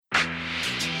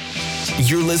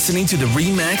You're listening to the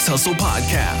RE/MAX Hustle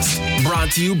Podcast,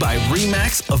 brought to you by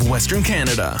RE/MAX of Western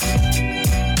Canada.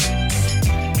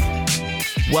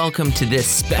 Welcome to this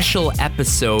special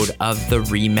episode of the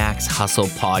RE/MAX Hustle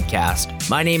Podcast.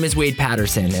 My name is Wade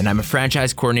Paterson, and I'm a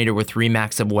franchise coordinator with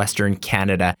RE/MAX of Western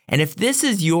Canada. And if this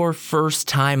is your first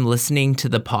time listening to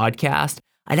the podcast,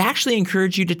 I'd actually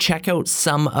encourage you to check out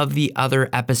some of the other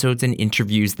episodes and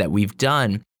interviews that we've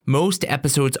done. Most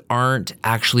episodes aren't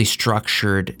actually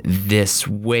structured this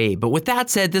way. But with that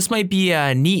said, this might be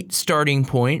a neat starting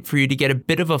point for you to get a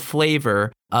bit of a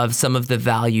flavor of some of the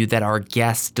value that our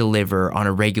guests deliver on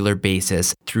a regular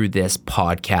basis through this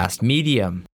podcast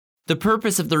medium. The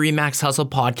purpose of the RE/MAX Hustle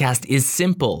Podcast is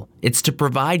simple. It's to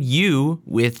provide you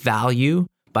with value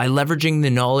by leveraging the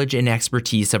knowledge and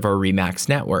expertise of our RE/MAX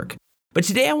network. But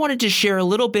today I wanted to share a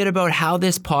little bit about how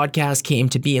this podcast came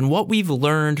to be and what we've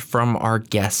learned from our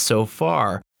guests so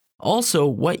far. Also,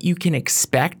 what you can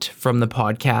expect from the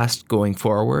podcast going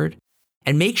forward.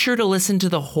 And make sure to listen to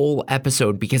the whole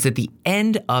episode because at the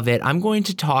end of it, I'm going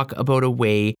to talk about a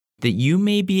way that you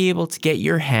may be able to get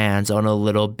your hands on a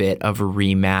little bit of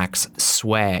RE/MAX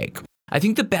swag. I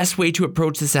think the best way to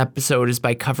approach this episode is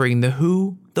by covering the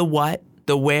who, the what,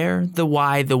 the where, the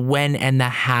why, the when, and the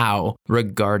how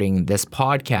regarding this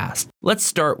podcast. Let's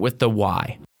start with the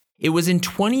why. It was in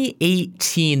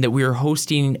 2018 that we were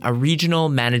hosting a regional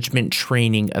management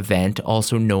training event,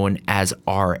 also known as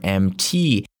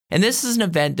RMT. And this is an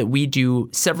event that we do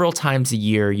several times a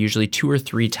year, usually 2 or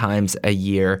 3 times a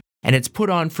year. And it's put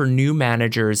on for new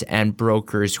managers and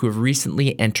brokers who have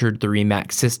recently entered the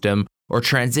RE/MAX system or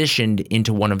transitioned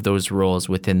into one of those roles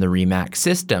within the RE/MAX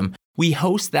system. We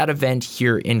host that event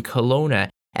here in Kelowna,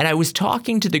 and I was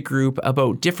talking to the group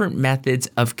about different methods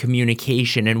of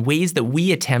communication and ways that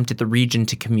we attempt at the region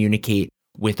to communicate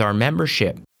with our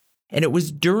membership. And it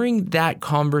was during that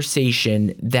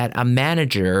conversation that a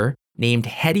manager named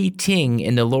Hetty Ting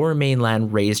in the Lower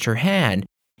Mainland raised her hand,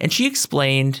 and she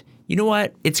explained, you know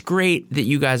what, it's great that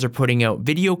you guys are putting out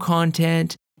video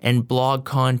content and blog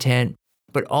content,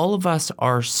 but all of us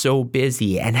are so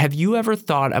busy, and have you ever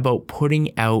thought about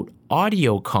putting out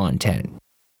audio content?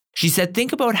 She said,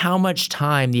 think about how much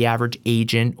time the average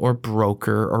agent or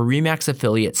broker or RE/MAX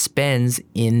affiliate spends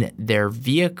in their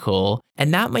vehicle,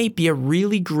 and that might be a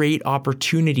really great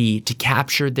opportunity to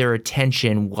capture their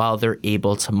attention while they're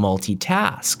able to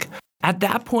multitask. At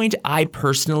that point, I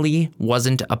personally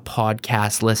wasn't a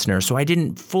podcast listener, so I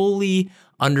didn't fully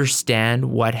understand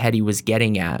what Hetty was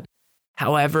getting at.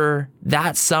 However,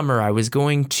 that summer I was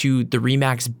going to the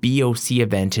RE/MAX BOC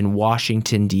event in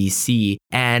Washington, D.C.,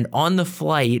 and on the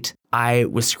flight, I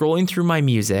was scrolling through my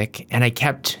music and I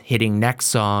kept hitting next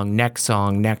song, next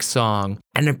song, next song.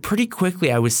 And then pretty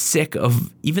quickly I was sick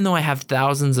of, even though I have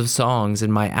thousands of songs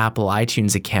in my Apple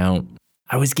iTunes account,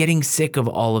 I was getting sick of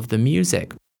all of the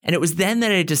music. And it was then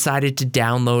that I decided to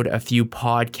download a few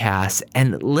podcasts,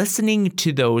 and listening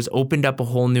to those opened up a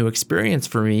whole new experience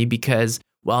for me because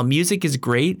while music is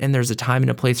great and there's a time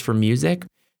and a place for music,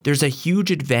 there's a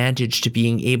huge advantage to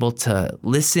being able to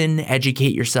listen,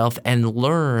 educate yourself, and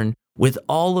learn with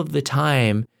all of the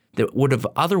time that would have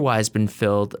otherwise been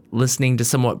filled listening to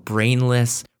somewhat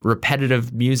brainless,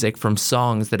 repetitive music from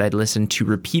songs that I'd listened to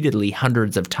repeatedly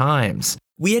hundreds of times.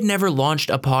 We had never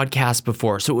launched a podcast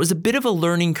before, so it was a bit of a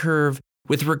learning curve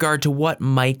with regard to what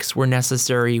mics were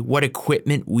necessary, what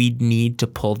equipment we'd need to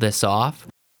pull this off.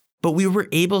 But we were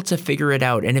able to figure it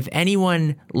out. And if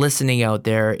anyone listening out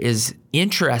there is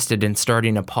interested in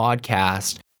starting a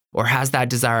podcast or has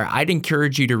that desire, I'd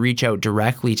encourage you to reach out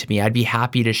directly to me. I'd be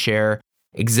happy to share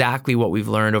exactly what we've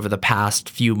learned over the past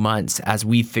few months as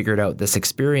we've figured out this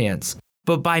experience.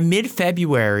 But by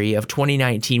mid-February of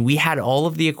 2019, we had all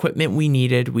of the equipment we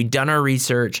needed. We'd done our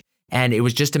research, and it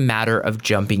was just a matter of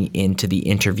jumping into the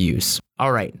interviews.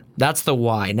 All right, that's the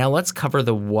why. Now let's cover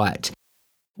the what.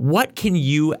 What can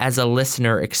you as a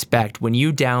listener expect when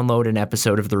you download an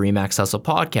episode of the RE/MAX Hustle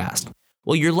Podcast?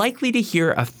 Well, you're likely to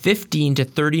hear a 15 to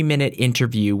 30-minute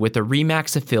interview with a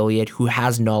RE/MAX affiliate who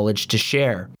has knowledge to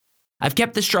share. I've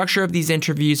kept the structure of these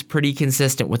interviews pretty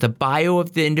consistent with a bio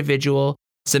of the individual,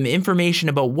 some information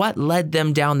about what led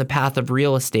them down the path of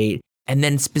real estate, and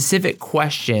then specific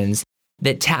questions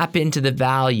that tap into the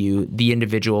value the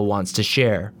individual wants to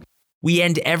share. We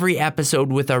end every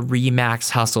episode with a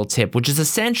RE/MAX Hustle tip, which is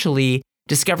essentially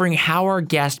discovering how our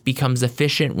guest becomes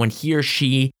efficient when he or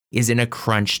she is in a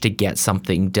crunch to get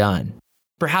something done.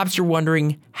 Perhaps you're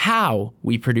wondering how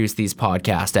we produce these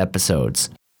podcast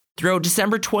episodes. Throughout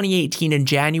December 2018 and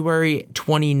January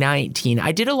 2019,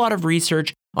 I did a lot of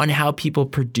research on how people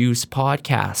produce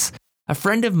podcasts. A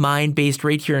friend of mine based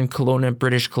right here in Kelowna,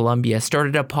 British Columbia,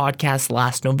 started a podcast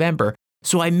last November,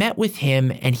 So I met with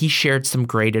him and he shared some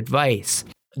great advice.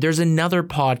 There's another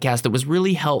podcast that was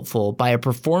really helpful by a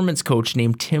performance coach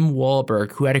named Tim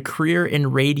Wahlberg, who had a career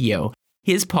in radio.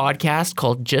 His podcast,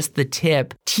 called Just the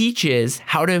Tip, teaches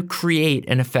how to create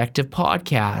an effective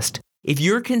podcast. If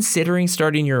you're considering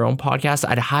starting your own podcast,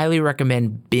 I'd highly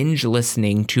recommend binge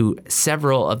listening to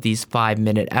several of these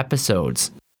 5-minute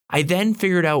episodes. I then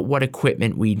figured out what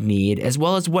equipment we'd need, as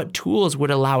well as what tools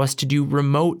would allow us to do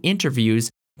remote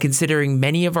interviews, considering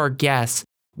many of our guests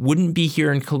wouldn't be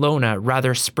here in Kelowna,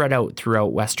 rather spread out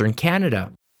throughout Western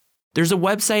Canada. There's a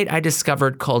website I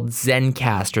discovered called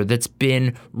Zencaster that's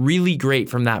been really great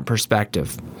from that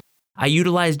perspective. I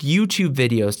utilized YouTube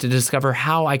videos to discover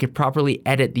how I could properly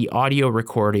edit the audio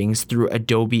recordings through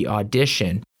Adobe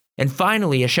Audition. And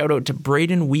finally, a shout out to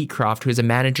Braden Wheatcroft, who is a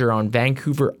manager on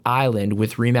Vancouver Island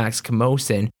with Remax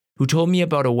Camosun, who told me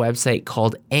about a website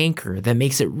called Anchor that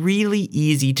makes it really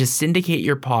easy to syndicate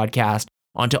your podcast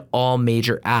onto all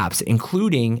major apps,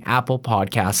 including Apple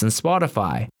Podcasts and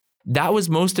Spotify. That was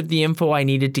most of the info I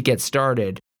needed to get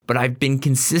started, but I've been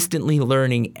consistently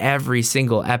learning every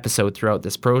single episode throughout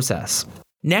this process.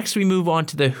 Next, we move on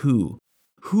to the who.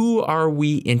 Who are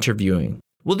we interviewing?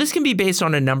 Well, this can be based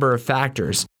on a number of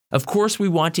factors. Of course, we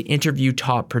want to interview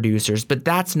top producers, but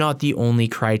that's not the only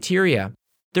criteria.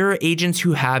 There are agents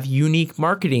who have unique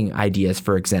marketing ideas,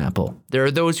 for example. There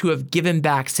are those who have given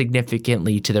back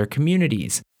significantly to their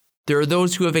communities. There are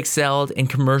those who have excelled in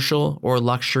commercial or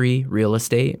luxury real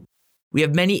estate. We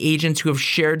have many agents who have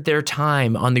shared their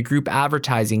time on the group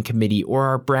advertising committee or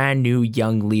our brand new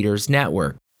Young Leaders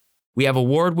Network. We have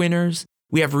award winners.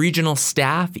 We have regional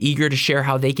staff eager to share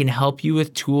how they can help you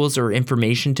with tools or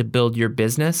information to build your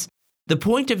business. The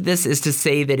point of this is to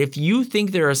say that if you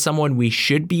think there is someone we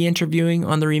should be interviewing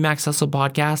on the Remax Hustle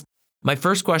podcast, my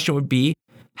first question would be,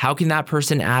 how can that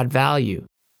person add value?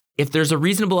 If there's a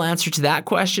reasonable answer to that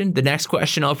question, the next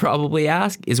question I'll probably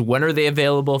ask is, when are they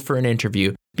available for an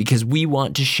interview? Because we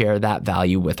want to share that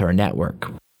value with our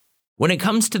network. When it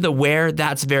comes to the where,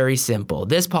 that's very simple.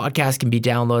 This podcast can be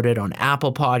downloaded on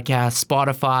Apple Podcasts,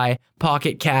 Spotify,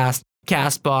 Pocket Cast,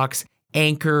 Castbox,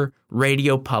 Anchor,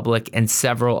 Radio Public, and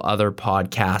several other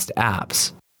podcast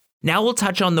apps. Now we'll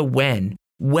touch on the when.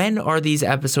 When are these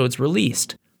episodes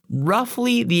released?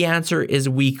 Roughly, the answer is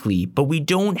weekly, but we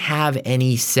don't have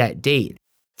any set date.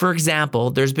 For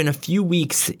example, there's been a few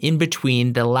weeks in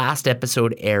between the last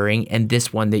episode airing and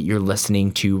this one that you're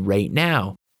listening to right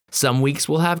now. Some weeks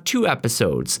we'll have 2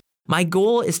 episodes. My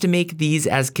goal is to make these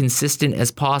as consistent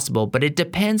as possible, but it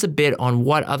depends a bit on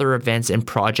what other events and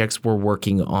projects we're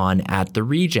working on at the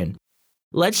region.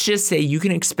 Let's just say you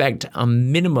can expect a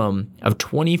minimum of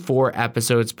 24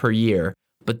 episodes per year,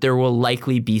 but there will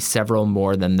likely be several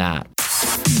more than that.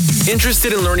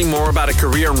 Interested in learning more about a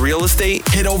career in real estate?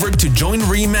 Head over to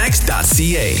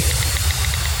joinremax.ca.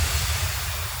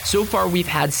 So far, we've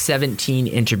had 17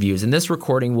 interviews, and this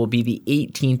recording will be the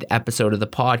 18th episode of the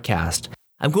podcast.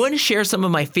 I'm going to share some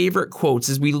of my favorite quotes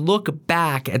as we look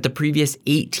back at the previous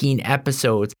 18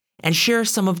 episodes and share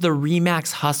some of the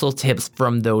Remax Hustle tips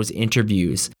from those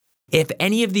interviews. If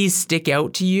any of these stick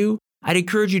out to you, I'd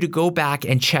encourage you to go back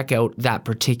and check out that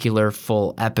particular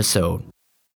full episode.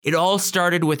 It all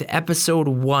started with episode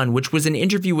 1, which was an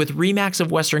interview with Remax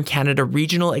of Western Canada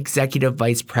Regional Executive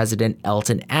Vice President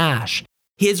Elton Ash.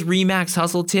 His Remax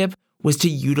Hustle tip was to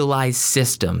utilize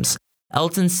systems.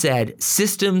 Elton said,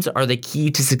 systems are the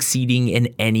key to succeeding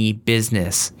in any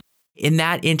business. In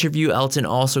that interview, Elton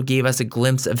also gave us a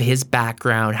glimpse of his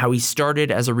background, how he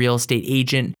started as a real estate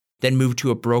agent, then moved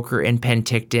to a broker in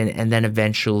Penticton, and then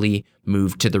eventually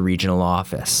moved to the regional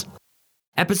office.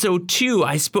 Episode 2,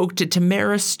 I spoke to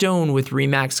Tamara Stone with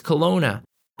Remax Kelowna.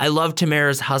 I love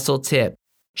Tamara's hustle tip.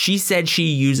 She said she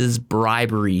uses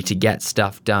bribery to get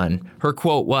stuff done. Her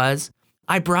quote was,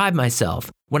 "I bribe myself.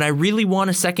 When I really want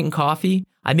a second coffee,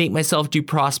 I make myself do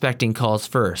prospecting calls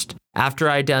first. After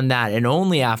I've done that, and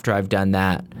only after I've done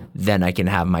that, then I can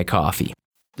have my coffee."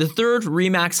 The third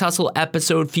Remax Hustle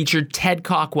episode featured Ted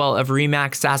Cockwell of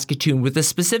Remax Saskatoon with a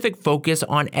specific focus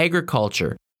on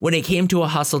agriculture. When it came to a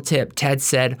hustle tip, Ted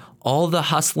said, all the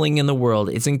hustling in the world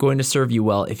isn't going to serve you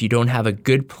well if you don't have a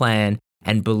good plan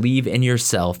and believe in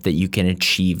yourself that you can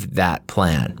achieve that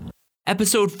plan.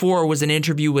 Episode 4 was an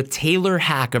interview with Taylor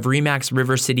Hack of Remax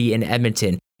River City in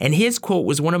Edmonton, and his quote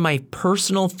was one of my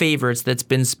personal favorites that's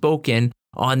been spoken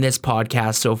on this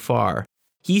podcast so far.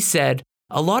 He said,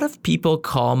 "A lot of people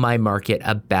call my market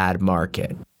a bad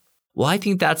market." Well, I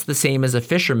think that's the same as a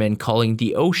fisherman calling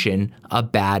the ocean a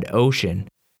bad ocean.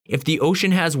 If the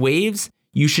ocean has waves,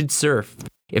 you should surf.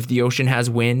 If the ocean has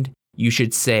wind, you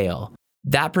should sail.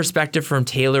 That perspective from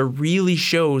Taylor really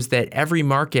shows that every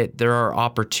market, there are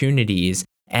opportunities.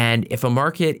 And if a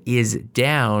market is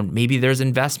down, maybe there's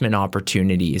investment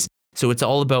opportunities. So it's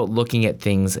all about looking at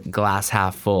things glass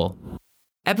half full.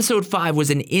 Episode 5 was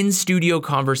an in-studio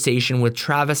conversation with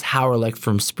Travis Howerlich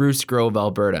from Spruce Grove,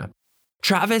 Alberta.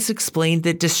 Travis explained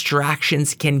that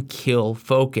distractions can kill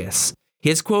focus.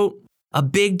 His quote, "A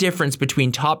big difference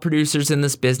between top producers in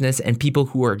this business and people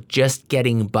who are just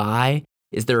getting by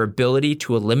is their ability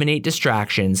to eliminate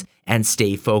distractions and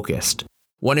stay focused."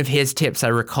 One of his tips I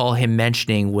recall him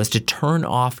mentioning was to turn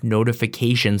off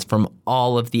notifications from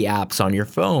all of the apps on your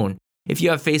phone. If you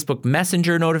have Facebook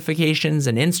Messenger notifications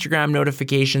and Instagram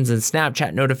notifications and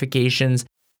Snapchat notifications,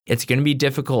 it's going to be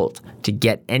difficult to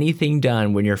get anything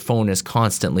done when your phone is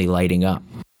constantly lighting up.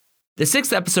 The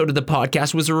 6th episode of the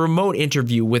podcast was a remote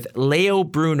interview with Leo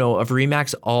Bruno of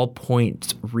Remax All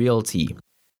Points Realty.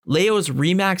 Leo's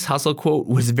Remax Hustle quote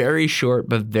was very short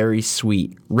but very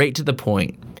sweet, right to the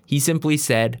point. He simply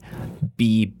said,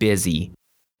 "Be busy."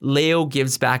 Leo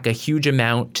gives back a huge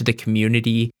amount to the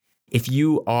community. If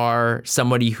you are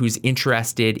somebody who's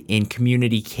interested in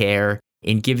community care,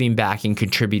 in giving back and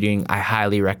contributing, I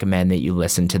highly recommend that you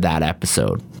listen to that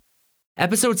episode.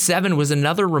 Episode 7 was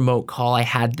another remote call I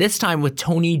had, this time with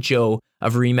Tony Joe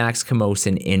of Remax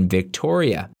Camosun in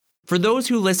Victoria. For those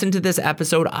who listened to this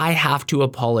episode, I have to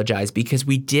apologize because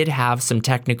we did have some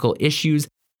technical issues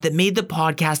that made the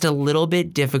podcast a little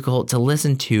bit difficult to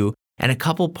listen to, and a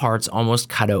couple parts almost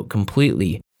cut out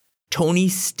completely. Tony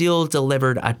still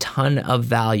delivered a ton of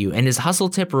value, and his hustle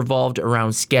tip revolved around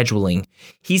scheduling.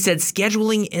 He said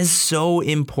scheduling is so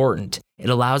important. It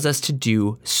allows us to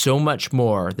do so much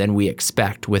more than we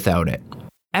expect without it.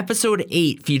 Episode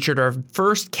 8 featured our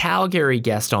first Calgary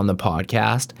guest on the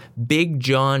podcast, Big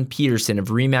John Paterson of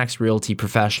Remax Realty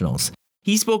Professionals.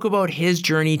 He spoke about his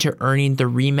journey to earning the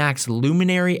Remax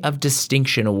Luminary of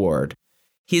Distinction Award.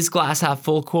 His glass half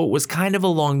full quote was kind of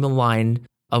along the line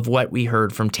of what we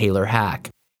heard from Taylor Hack.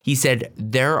 He said,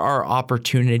 "There are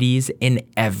opportunities in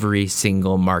every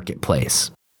single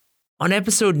marketplace." On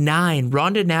episode 9,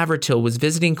 Rhonda Navratil was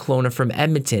visiting Kelowna from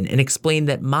Edmonton and explained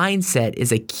that mindset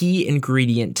is a key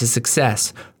ingredient to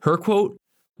success. Her quote,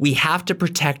 "We have to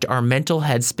protect our mental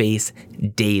headspace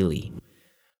daily."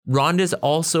 Rhonda's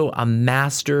also a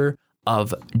master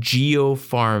of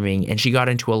geo-farming, and she got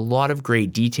into a lot of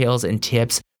great details and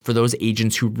tips for those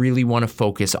agents who really want to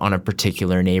focus on a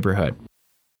particular neighborhood.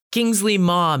 Kingsley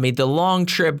Ma made the long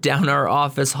trip down our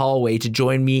office hallway to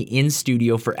join me in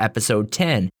studio for episode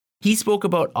 10. He spoke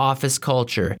about office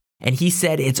culture, and he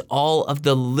said it's all of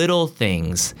the little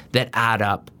things that add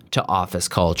up to office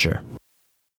culture.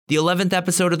 The 11th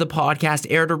episode of the podcast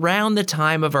aired around the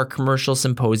time of our commercial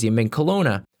symposium in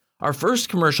Kelowna. Our first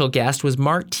commercial guest was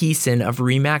Mark Thiessen of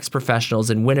Remax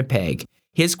Professionals in Winnipeg.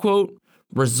 His quote,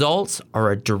 "Results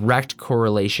are a direct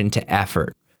correlation to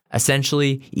effort.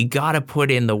 Essentially, you gotta put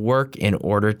in the work in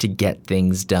order to get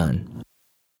things done."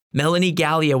 Melanie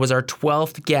Gallia was our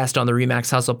 12th guest on the Remax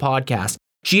Hustle podcast.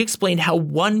 She explained how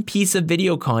one piece of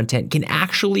video content can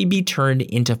actually be turned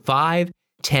into 5,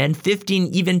 10, 15,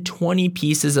 even 20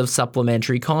 pieces of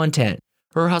supplementary content.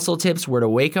 Her hustle tips were to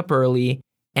wake up early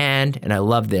and I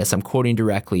love this, I'm quoting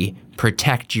directly,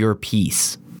 "protect your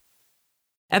peace."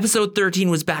 Episode 13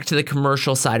 was back to the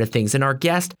commercial side of things, and our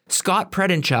guest, Scott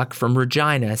Predenchuk from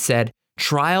Regina, said,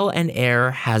 "Trial and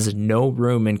error has no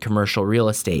room in commercial real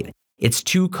estate. It's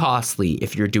too costly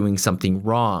if you're doing something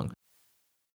wrong."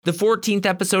 The 14th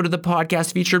episode of the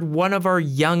podcast featured one of our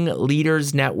Young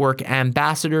Leaders Network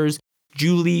ambassadors,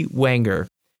 Julie Wenger.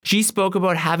 She spoke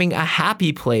about having a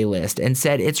happy playlist and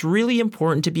said it's really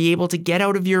important to be able to get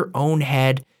out of your own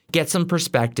head, get some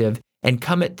perspective, and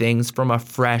come at things from a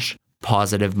fresh,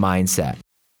 positive mindset.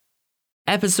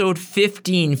 Episode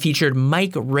 15 featured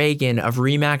Mike Reagan of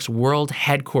Remax World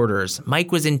Headquarters.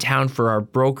 Mike was in town for our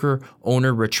broker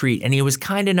owner retreat, and he was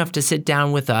kind enough to sit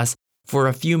down with us for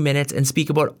a few minutes and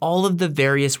speak about all of the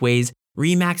various ways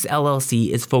Remax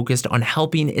LLC is focused on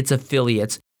helping its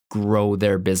affiliates grow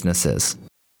their businesses.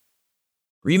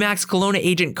 Remax Kelowna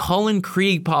agent Colin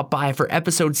Krieg popped by for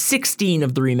episode 16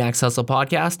 of the Remax Hustle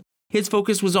podcast. His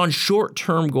focus was on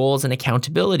short-term goals and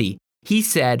accountability. He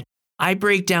said, "I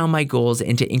break down my goals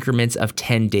into increments of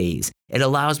 10 days. It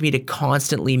allows me to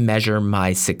constantly measure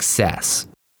my success."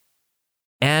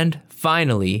 And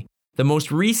finally, the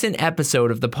most recent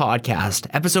episode of the podcast,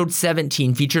 episode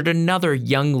 17, featured another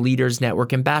Young Leaders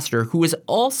Network ambassador who is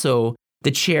also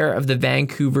the chair of the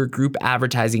Vancouver Group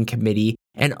Advertising Committee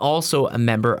and also a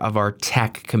member of our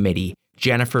tech committee,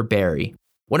 Jennifer Barry.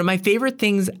 One of my favorite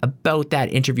things about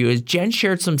that interview is Jen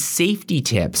shared some safety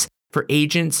tips for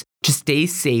agents to stay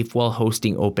safe while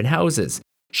hosting open houses.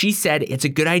 She said it's a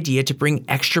good idea to bring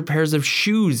extra pairs of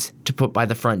shoes to put by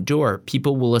the front door.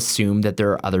 People will assume that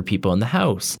there are other people in the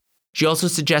house. She also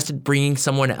suggested bringing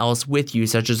someone else with you,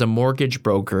 such as a mortgage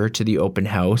broker, to the open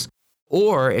house.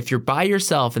 Or if you're by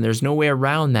yourself and there's no way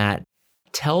around that,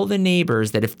 tell the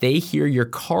neighbors that if they hear your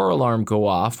car alarm go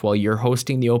off while you're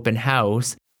hosting the open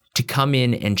house, to come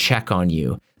in and check on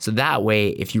you. So that way,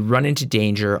 if you run into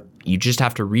danger, you just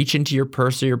have to reach into your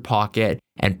purse or your pocket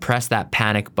and press that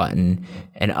panic button,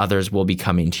 and others will be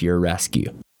coming to your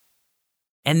rescue.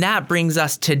 And that brings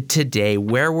us to today,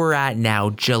 where we're at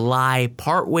now, July,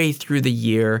 partway through the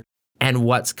year, and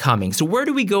what's coming. So where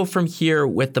do we go from here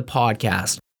with the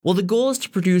podcast? Well, the goal is to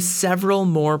produce several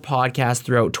more podcasts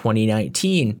throughout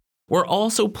 2019. We're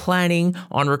also planning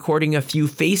on recording a few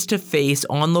face-to-face,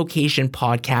 on-location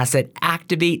podcasts at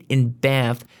Activate in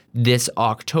Banff this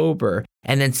October,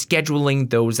 and then scheduling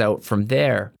those out from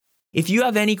there. If you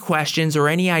have any questions or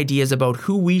any ideas about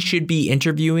who we should be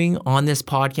interviewing on this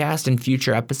podcast in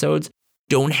future episodes,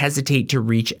 don't hesitate to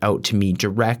reach out to me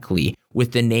directly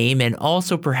with the name and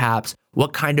also perhaps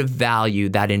what kind of value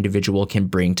that individual can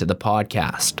bring to the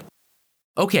podcast.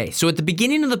 Okay, so at the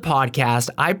beginning of the podcast,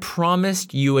 I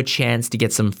promised you a chance to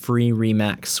get some free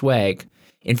RE/MAX swag.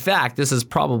 In fact, this is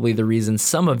probably the reason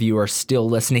some of you are still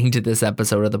listening to this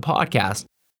episode of the podcast.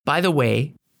 By the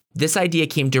way, this idea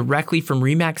came directly from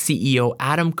RE/MAX CEO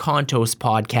Adam Contos'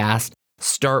 podcast,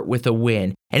 Start With a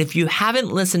Win. And if you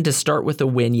haven't listened to Start With a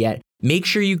Win yet, make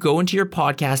sure you go into your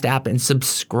podcast app and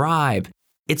subscribe.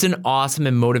 It's an awesome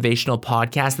and motivational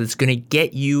podcast that's going to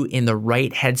get you in the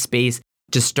right headspace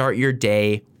to start your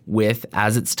day with,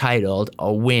 as it's titled,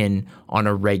 a win on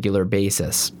a regular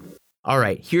basis. All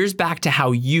right, here's back to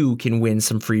how you can win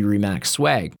some free RE/MAX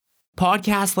swag.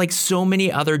 Podcasts, like so many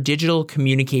other digital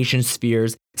communication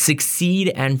spheres, succeed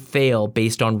and fail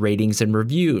based on ratings and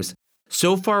reviews.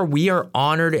 So far, we are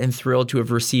honored and thrilled to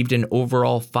have received an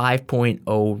overall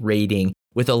 5.0 rating,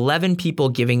 with 11 people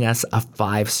giving us a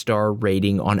 5-star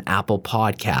rating on Apple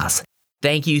Podcasts.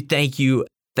 Thank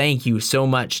you so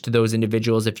much to those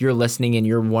individuals. If you're listening and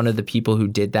you're one of the people who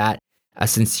did that, a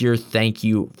sincere thank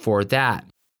you for that.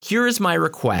 Here is my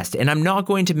request, and I'm not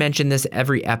going to mention this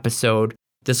every episode.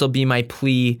 This will be my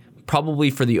plea probably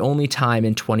for the only time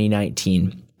in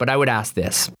 2019, but I would ask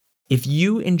this. If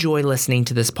you enjoy listening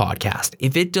to this podcast,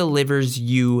 if it delivers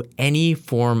you any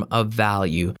form of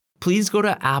value, please go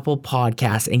to Apple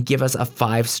Podcasts and give us a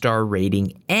 5-star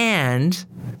rating, and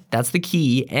that's the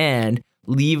key, and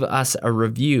leave us a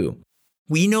review.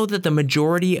 We know that the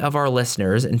majority of our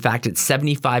listeners, in fact, it's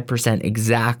 75%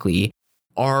 exactly,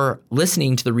 are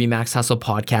listening to the RE/MAX Hustle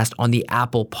podcast on the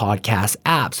Apple Podcast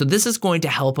app. So this is going to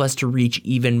help us to reach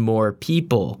even more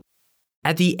people.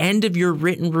 At the end of your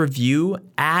written review,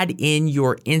 add in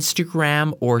your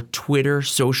Instagram or Twitter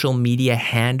social media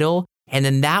handle, and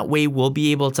then that way we'll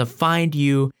be able to find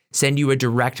you, send you a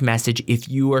direct message if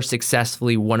you are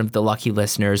successfully one of the lucky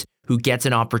listeners who gets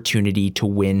an opportunity to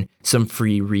win some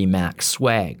free RE/MAX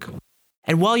swag.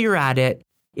 And while you're at it,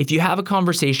 if you have a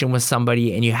conversation with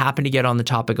somebody and you happen to get on the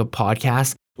topic of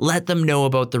podcasts, let them know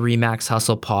about the RE/MAX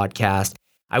Hustle podcast.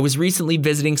 I was recently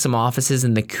visiting some offices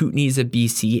in the Kootenays of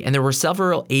BC, and there were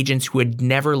several agents who had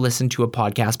never listened to a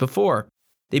podcast before.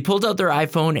 They pulled out their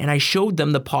iPhone and I showed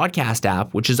them the podcast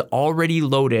app, which is already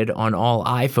loaded on all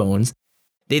iPhones.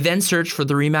 They then searched for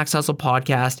the RE/MAX Hustle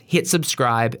podcast, hit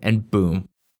subscribe, and boom.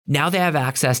 Now they have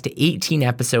access to 18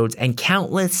 episodes and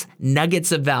countless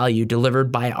nuggets of value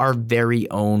delivered by our very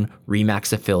own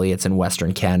RE/MAX affiliates in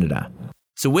Western Canada.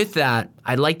 So with that,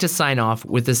 I'd like to sign off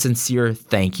with a sincere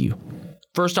thank you.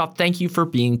 First off, thank you for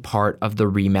being part of the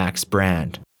RE/MAX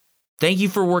brand. Thank you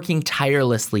for working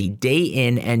tirelessly day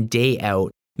in and day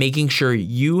out, making sure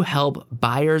you help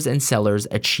buyers and sellers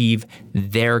achieve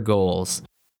their goals.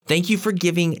 Thank you for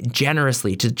giving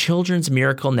generously to Children's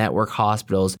Miracle Network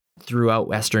hospitals throughout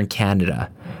Western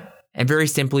Canada. And very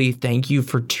simply, thank you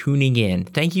for tuning in.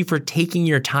 Thank you for taking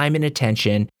your time and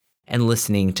attention and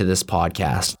listening to this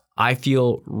podcast. I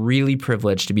feel really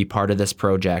privileged to be part of this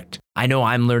project. I know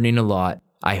I'm learning a lot.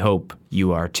 I hope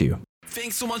you are too.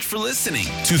 Thanks so much for listening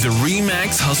to the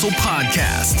RE/MAX Hustle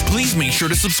podcast. Please make sure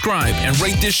to subscribe and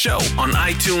rate this show on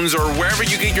iTunes or wherever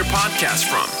you get your podcasts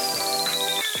from.